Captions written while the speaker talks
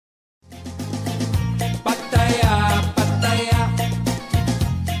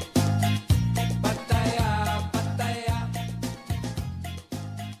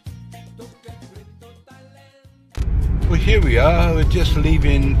here we are, we're just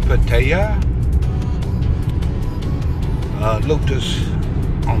leaving Pattaya. Lotus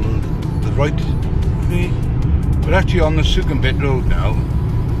on the right of me. We're actually on the Sukhumvit Road now.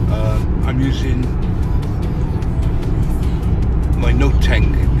 I'm using my Note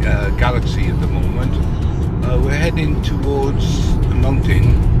 10 Galaxy at the moment. We're heading towards a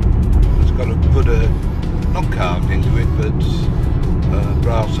mountain. It's got a Buddha, not carved into it, but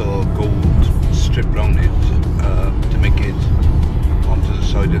brass or gold strip around it to make it onto the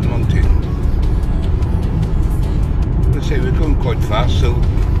side of the mountain. Let's say we're going quite fast, so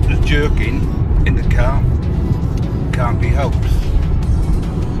the jerking in the car can't be helped.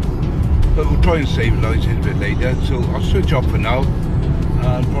 But we'll try and stabilise it a bit later, so I'll switch off for now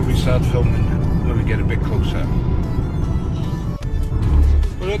and probably start filming when we get a bit closer.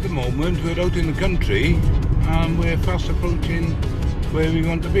 But at the moment we're out in the country and we're fast approaching where we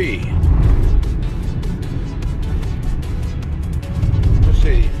want to be. Let's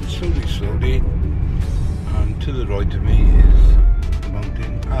see, slowly, and to the right of me is the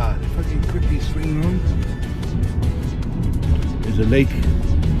mountain. If I can quickly swing around, there's a lake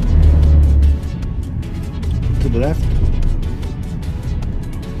to the left.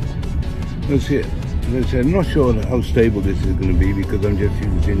 Let's see it. I'm not sure how stable this is going to be because I'm just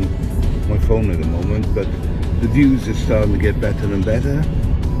using my phone at the moment, but the views are starting to get better and better,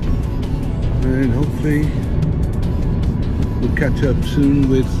 and hopefully we'll catch up soon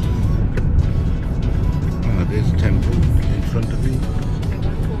with there's a temple in front of me.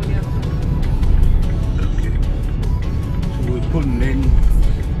 Okay, so we're pulling in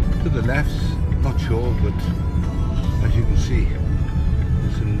to the left, not sure, but as you can see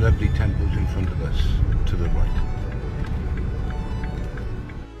there's some lovely temples in front of us to the right.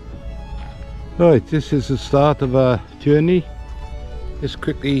 Right, this is the start of our journey. Just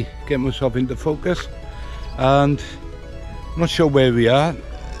quickly get myself into focus, and I'm not sure where we are.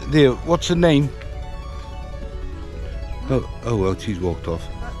 There, what's the name? Oh well, she's walked off.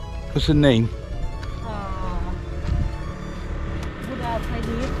 What's the name?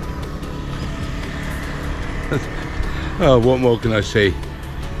 Oh, what more can I say?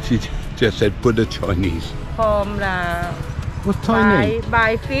 She just said Buddha Chinese. From the What's Thai name?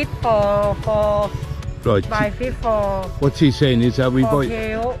 Buy fish for right. Buy fish for. What she's saying is that we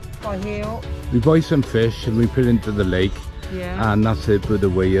buy some fish and we put it into the lake, yeah, and that's it for the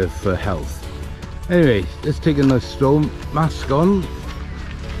way of health. Anyway, let's take a nice stroll, mask on,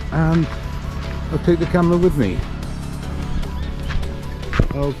 and I'll take the camera with me.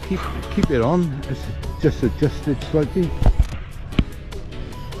 I'll keep it on. It's just adjust it slightly.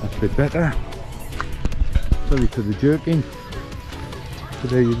 That's a bit better. Sorry for the jerking. So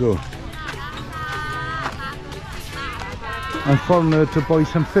there you go. I'm following her to buy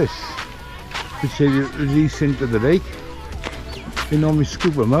some fish, which they release into the lake. They normally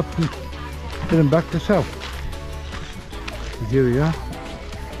scoop them up and put them back to sell. So here we are.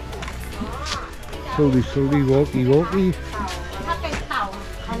 Slowly, walkie.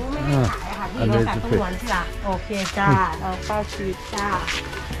 And there's the fish. โอเคจ้าเอาข้าวชีสจ้า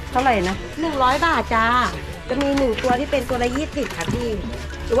เท่าไหร่นะ100 บาทจ้าจะมี1ตัวที่เป็นตัวละ20ค่ะพี่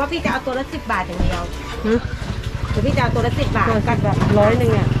หรือว่าพี่จะเอาตัวละ10 บาทอย่างเดียวหรือพี่จะเอาตัวละ10 บาทกับแบบ100 นึ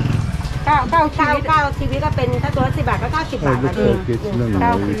งอ่ะ9ชีวิตก็เป็นถ้าตัวละ10 บาทก็90 บาทค่ะ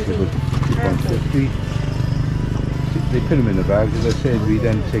พี่ They put them in the bag, as I said, we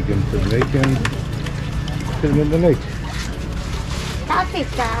then take them to the lake and put them in the lake.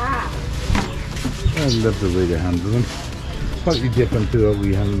 90 จ้า I love the way they handle them. Slightly different to how we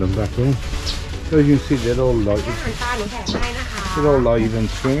handle them back home. So as you can see, they're all live. They're all live and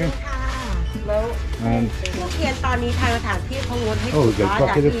swimming. And oh, we got a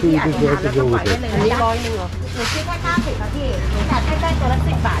bucket of food as well to go with it.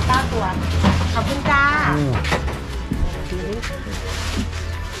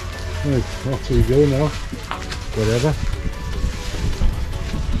 Right, off we go now. Whatever.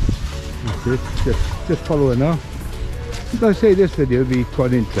 That's it. Just follow it now. As I say, this video will be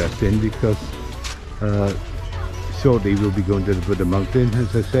quite interesting because shortly we'll be going to the Buddha mountain,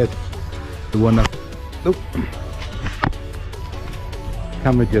 as I said. The one up. Oh,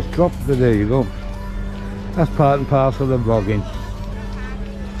 camera just dropped, but there you go. That's part and parcel of vlogging.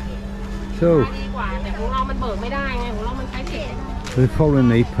 So we're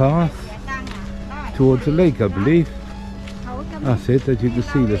following a path towards the lake, I believe. That's it, as you can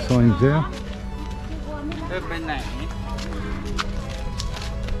see the signs there.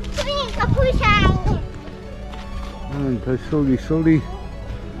 And I'm slowly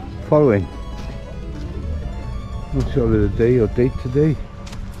following. Not sure of the day or date today,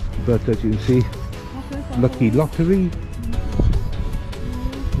 but as you can see, lucky lottery,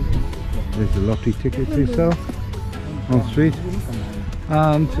 There's a lottery ticket they sell on street,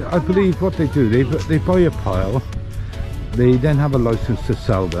 and I believe what they do, they buy a pile, they then have a license to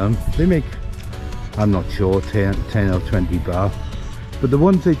sell them. They make, I'm not sure, 10 or 20 baht, but the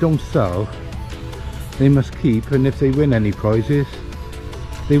ones they don't sell they must keep, and if they win any prizes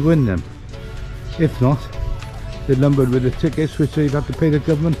they win them. If not, they're numbered with the tickets which they'd have to pay the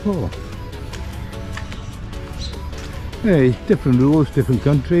government for. Hey, different rules, different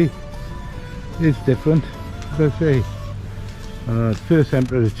country. It's different, as I say. First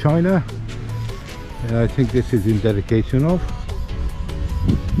Emperor of China. I think this is in dedication of,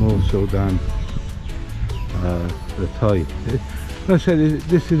 more so than the Thai. Like I said,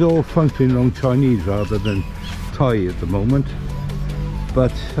 this is all functioning along Chinese rather than Thai at the moment.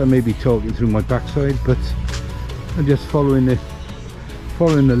 But I may be talking through my backside, but I'm just following the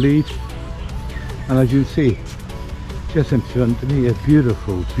lead. And as you see, just in front of me, a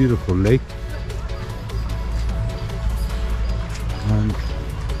beautiful, beautiful lake. And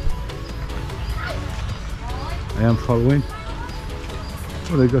I am following.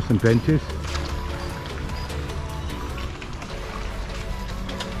 Oh, they've got some benches.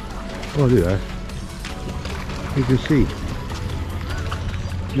 Oh, look at that. You can see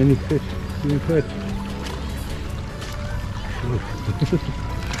many fish being fed.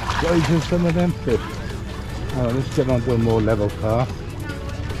 Guys, some of them fish. Oh, let's get onto a more level path.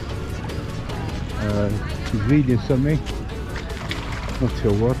 She's reading something. Not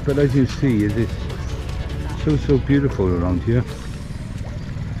sure what, but as you see, it's so beautiful around here.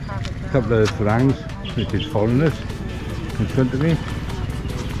 A couple of Farangs, which is foreigners, in front of me.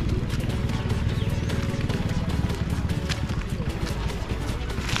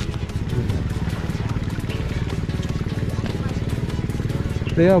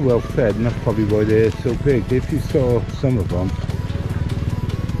 They are well fed, and that's probably why they're so big. If you saw some of them,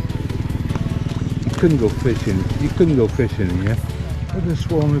 you couldn't go fishing. You couldn't go fishing in here. There's a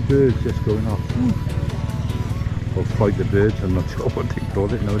swarm of birds just going off. Or fight the birds, I'm not sure what they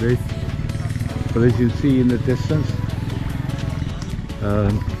call it nowadays. But as you see in the distance,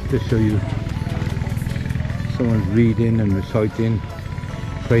 just show you someone's reading and reciting,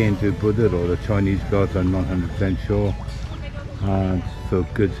 praying to Buddha or the Chinese gods, I'm not 100% sure. And for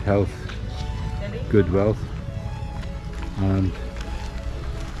good health, good wealth. And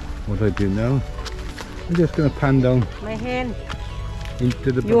what I do now, I'm just going to pan down my hand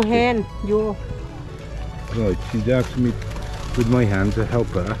into the bucket. Your hand, your. Right, she's asking me with my hand to help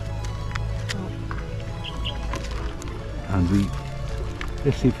her. And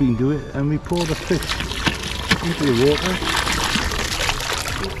let's see if we can do it, and we pour the fish into the water.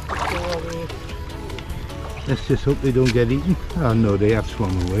 Let's just hope they don't get eaten. Oh no, they have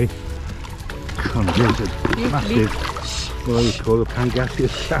swum away. Come on, there's a massive, what do you call it,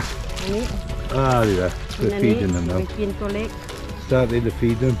 pangasius shark. Ah, yeah, we're feeding them now. Started to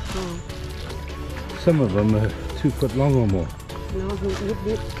feed them. Some of them are 2 foot long or more. No, he eat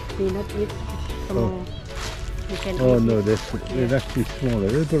this. He not eat small. Oh no, they're actually smaller.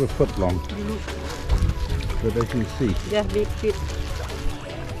 They're about 1 foot long. But as you see, yeah, big fish.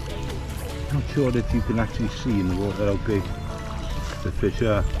 Not sure if you can actually see in the water how big the fish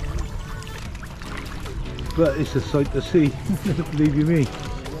are. But it's a sight to see, believe you me.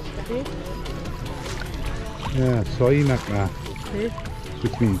 Yeah, soy makna,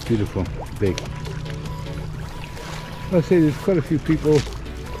 which means beautiful, big. I say there's quite a few people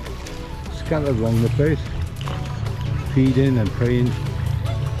scattered along the place, feeding and praying,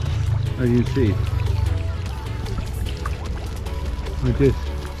 as you see. I just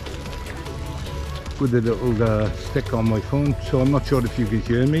with a little stick on my phone, so I'm not sure if you can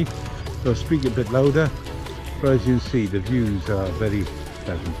hear me. I'll speak a bit louder, but as you see, the views are very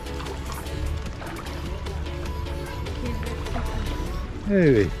pleasant.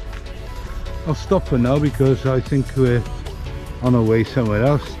 Anyway, I'll stop for now because I think we're on our way somewhere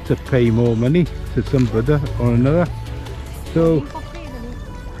else to pay more money to some Buddha or another. So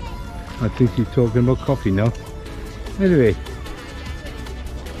I think he's talking about coffee now. Anyway,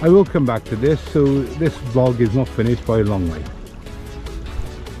 I will come back to this, so this vlog is not finished by a long way.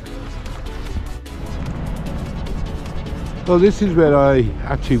 Well, this is where I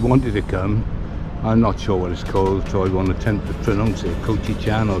actually wanted to come. I'm not sure what it's called, so I won't attempt to pronounce it,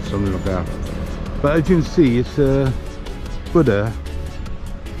 Kochi-chan or something like that. But as you can see, it's a Buddha.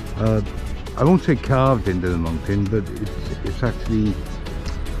 I won't say carved into the mountain, but it's actually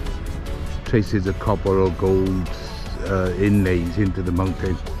traces of copper or gold inlays into the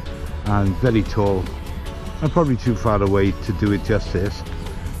mountain, and very tall. I'm probably too far away to do it justice,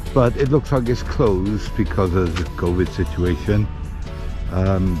 but it looks like it's closed because of the COVID situation.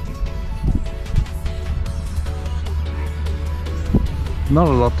 Not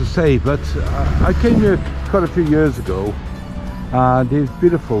a lot to say, but I came here quite a few years ago, and it's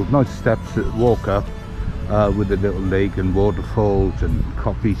beautiful, nice steps that walk up with a little lake and waterfalls and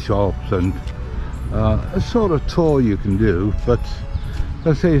coffee shops and a sort of tour you can do. But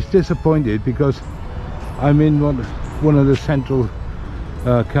I say it's disappointed because I'm in one of the central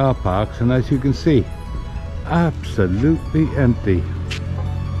car parks, and as you can see, absolutely empty.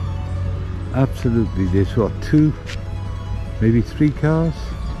 Absolutely. There's what, 2, maybe 3 cars.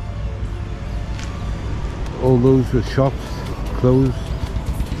 All those were shops closed.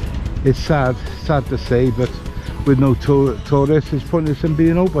 It's sad to say, but with no tourists, it's pointless in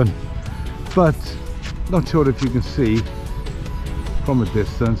being open. But not sure if you can see from a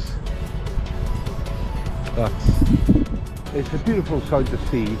distance, but it's a beautiful sight to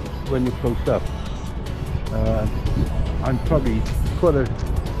see when you're close up. I'm probably quite a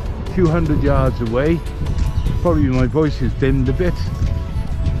few hundred yards away. Probably my voice is dimmed a bit,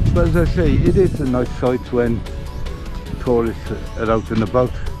 but as I say, it is a nice sight when tourists are out and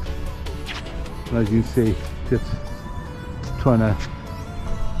about. And as you can see, just trying to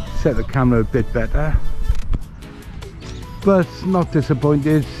set the camera a bit better, but not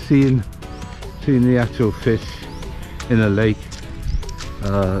disappointed seeing the actual fish in a lake.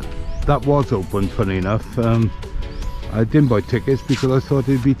 That was open, funny enough. I didn't buy tickets because I thought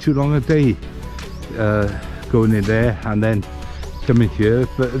it'd be too long a day going in there and then coming here,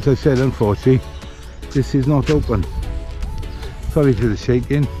 but as I said, unfortunately this is not open. Sorry for the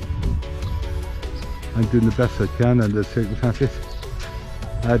shaking. I'm doing the best I can under the circumstances.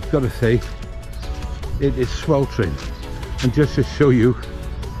 I've got to say, it is sweltering, and just to show you,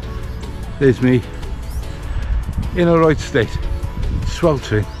 there's me in a right state,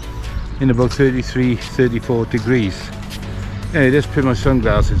 sweltering in about 33-34 degrees. Anyway, just put my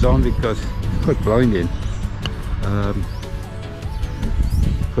sunglasses on because it's quite blinding.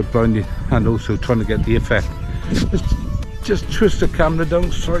 And also trying to get the effect. Just twist the camera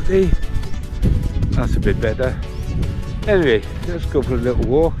down slightly. That's a bit better. Anyway, let's go for a little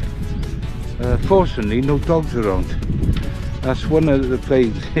walk. Fortunately, no dogs around. That's one of the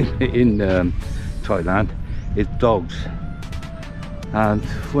plagues in Thailand, is dogs. And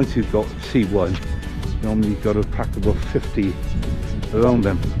once you've see one, normally you've got to pack about 50 around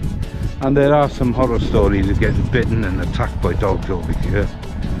them. And there are some horror stories of getting bitten and attacked by dogs over here.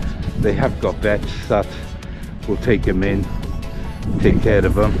 They have got vets that will take them in, take care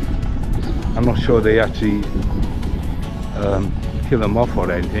of them. I'm not sure they actually kill them off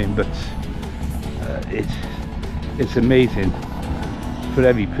or anything, but it's amazing. For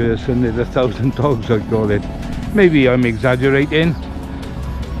every person there's 1,000 dogs, I call it. Maybe I'm exaggerating,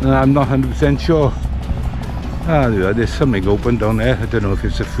 I'm not 100% sure. There's something open down there. I don't know if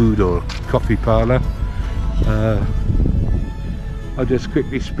it's a food or coffee parlour. I'll just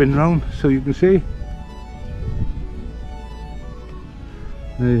quickly spin round so you can see.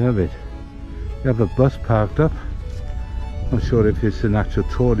 There you have it. You have a bus parked up. Not sure if it's an actual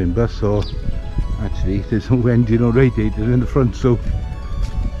touring bus or actually there's no engine or radiator in the front, so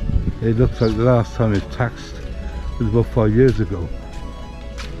it looks like the last time it taxed was about 5 years ago.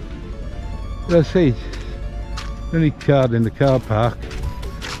 Let's see, the only car in the car park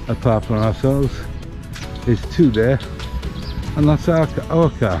apart from ourselves is 2 there, and that's our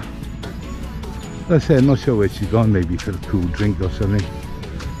car. Let's say, I'm not sure where she's gone, maybe for a cool drink or something.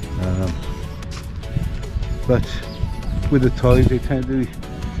 But with the toys, they tend to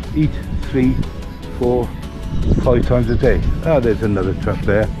eat 3, 4, 5 times a day. There's another truck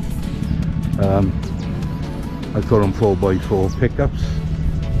there. I call them 4x4 pickups.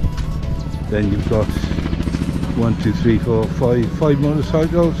 Then you've got 1, 2, 3, 4, 5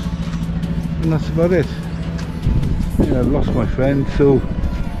 motorcycles, and that's about it. Yeah, I've lost my friend, so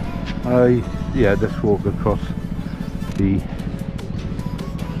I just walk across the,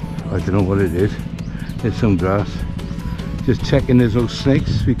 I don't know what it is. There's some grass. Just checking there's no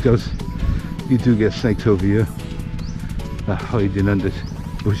snakes, because you do get snakes over here, hiding under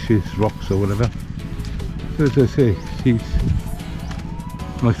bushes, rocks or whatever. So as I say,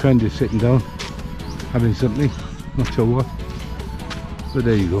 my friend is sitting down having something, not sure what, but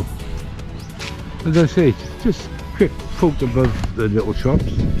there you go. As I say, just quick poke above the little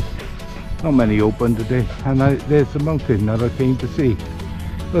shops. Not many open today, and there's the mountain that I came to see.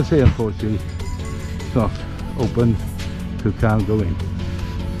 But I say, unfortunately, it's not open, so can't go in.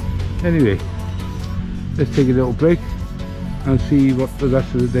 Anyway, let's take a little break and see what the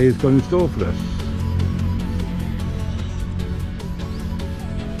rest of the day is going in store for us.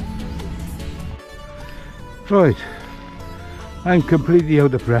 Right, I'm completely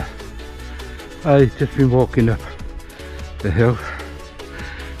out of breath. I've just been walking up the hill.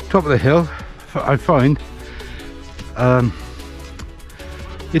 Top of the hill, I find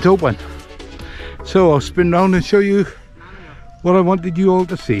it's open. So I'll spin round and show you what I wanted you all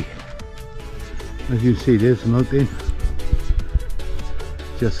to see. As you can see, there's the mountain.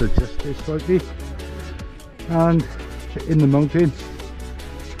 Just adjusted slightly. And in the mountain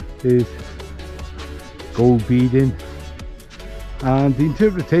is gold beading. And the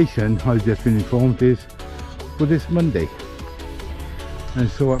interpretation, I've just been informed, is for this Monday. And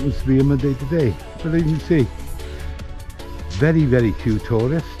so happens to be a Monday today. But as you can see, very, very few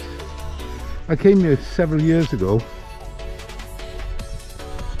tourists. I came here several years ago.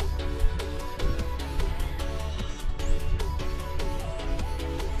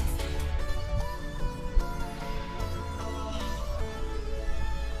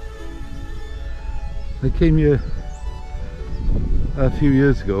 I came here a few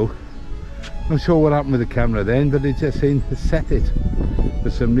years ago. Not sure what happened with the camera then, but it just seemed to set it for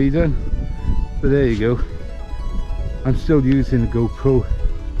some reason. But there you go. I'm still using the GoPro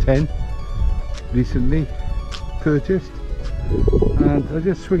 10, recently purchased, and I'm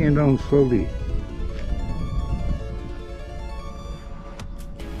just swinging around slowly.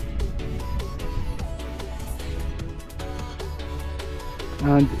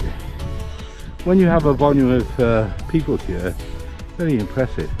 And when you have a volume of people here, very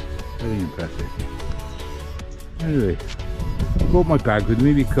impressive, very impressive. Anyway, brought my bag with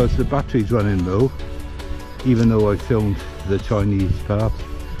me because the battery's running low, even though I filmed the Chinese part.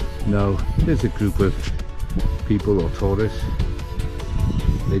 Now, there's a group of people or tourists.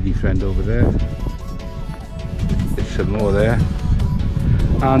 Lady friend over there. There's some more there.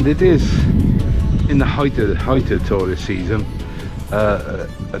 And it is in the height of tourist season,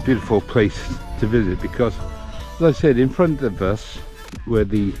 a beautiful place to visit because, as I said, in front of us where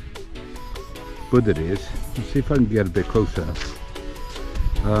the Buddha is, let's see if I can get a bit closer.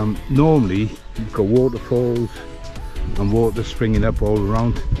 Normally you've got waterfalls and water springing up all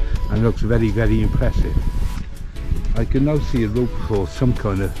around, and it looks very, very impressive. I can now see a rope for some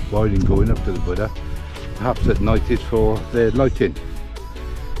kind of wiring going up to the Buddha. Perhaps at night it's for their lighting.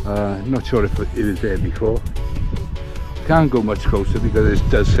 Not sure if it was there before. Can't go much closer because it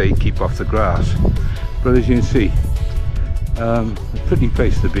does say keep off the grass, but as you can see, a pretty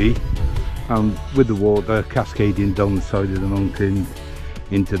place to be, with the water cascading down the side of the mountain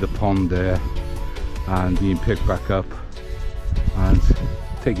into the pond there and being picked back up and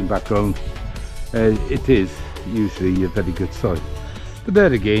taken back round. It is usually a very good sight. But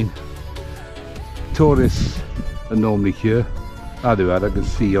there again, tourists are normally here. I can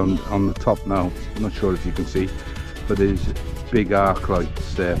see on the top now, I'm not sure if you can see, but there's big arc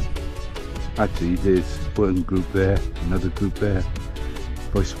lights there. Actually there's one group there, another group there.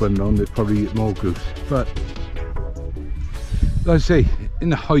 If I spun around there'd probably get more groups. But like I say, in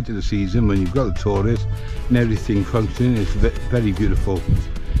the height of the season, when you've got the tourists and everything functioning, it's very beautiful.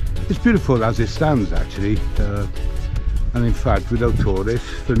 It's beautiful as it stands actually, and in fact without tourists,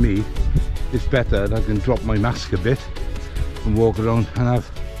 for me, it's better. I can drop my mask a bit and walk around and have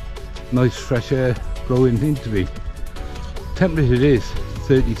nice fresh air blowing into me. Temperature it is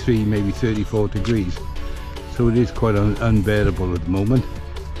 33, maybe 34 degrees, so it is quite unbearable at the moment,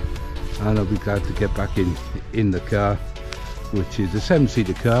 and I'll be glad to get back in the car, which is a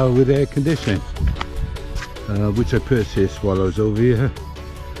 7-seater car with air conditioning, which I purchased while I was over here,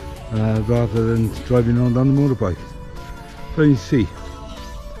 rather than driving around on the motorbike. But you see,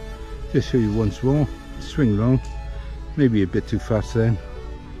 just show you once more, swing round, maybe a bit too fast then.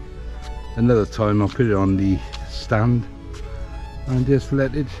 Another time I'll put it on the stand and just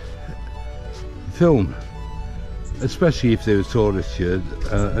let it film, especially if there was tourists here.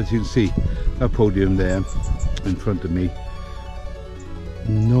 As you can see, that podium there in front of me,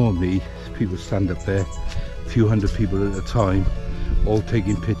 normally people stand up there, a few hundred people at a time, all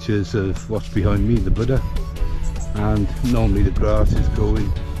taking pictures of what's behind me, the Buddha. And normally the grass is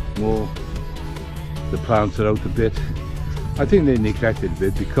growing more, the plants are out a bit. I think they neglected a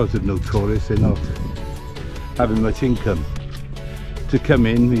bit because of no tourists. They're not having much income. To come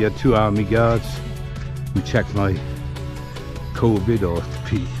in, we had 2 army guards. We checked my COVID or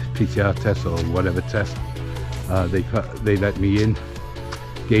PCR test or whatever test. They let me in,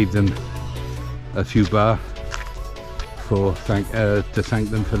 gave them a few baht to thank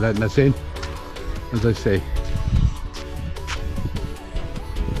them for letting us in. As I say,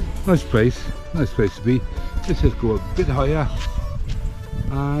 nice place to be. Let's just go a bit higher,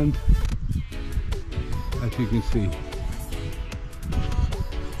 and as you can see,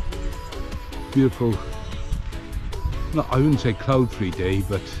 beautiful, I wouldn't say cloud-free day,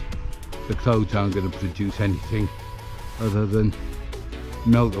 but the clouds aren't going to produce anything other than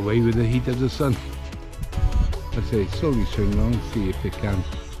melt away with the heat of the sun. I say slowly swing around, see if it can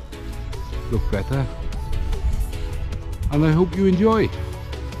look better, and I hope you enjoy.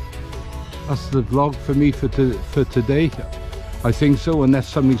 That's the vlog for me for today. I think so, unless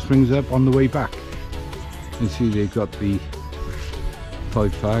something springs up on the way back. You see they've got the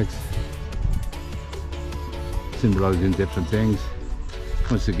 5 flags symbolising different things.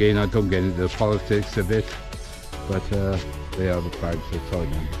 Once again, I don't get into the politics of it, but they are the flags of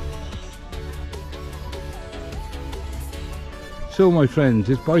Thailand. So my friends,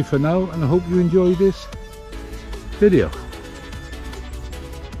 it's bye for now, and I hope you enjoy this video.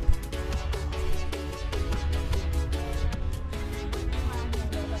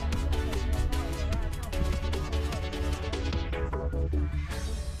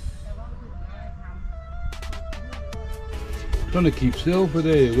 Trying to keep still, but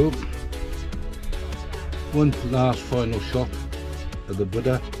there you go. One last final shot of the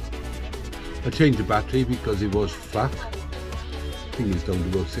Buddha. I changed the battery because it was flat. I think it's down to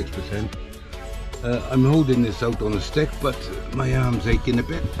about 6%. I'm holding this out on a stick, but my arm's aching a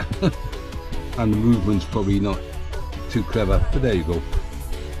bit. And the movement's probably not too clever, but there you go.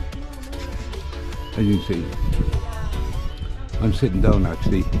 As you can see, I'm sitting down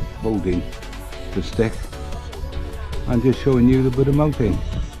actually, holding the stick. I'm just showing you the Buddha mountain.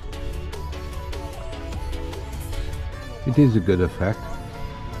 It is a good effect.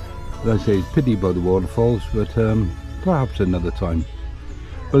 As I say, it's pity about the waterfalls, but perhaps another time.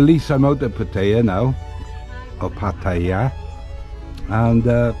 But at least I'm out at Pattaya now, or Pattaya, and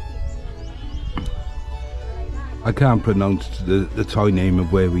I can't pronounce the Thai name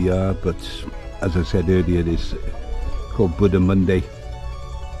of where we are, but as I said earlier, it's called Buddha Monday.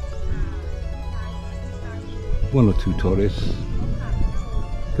 One or two tourists,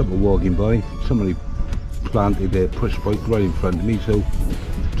 a couple walking by, somebody planted their push bike right in front of me, so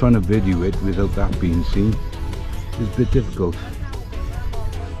trying to video it without that being seen is a bit difficult.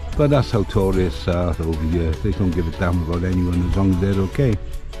 But that's how tourists are over here, they don't give a damn about anyone as long as they're okay.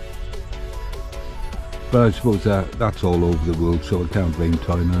 But I suppose that's all over the world, so I can't blame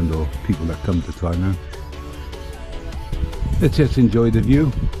Thailand or people that come to Thailand. Let's just enjoy the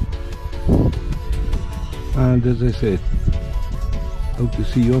view. And as I said, hope to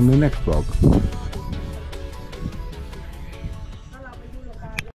see you on the next vlog.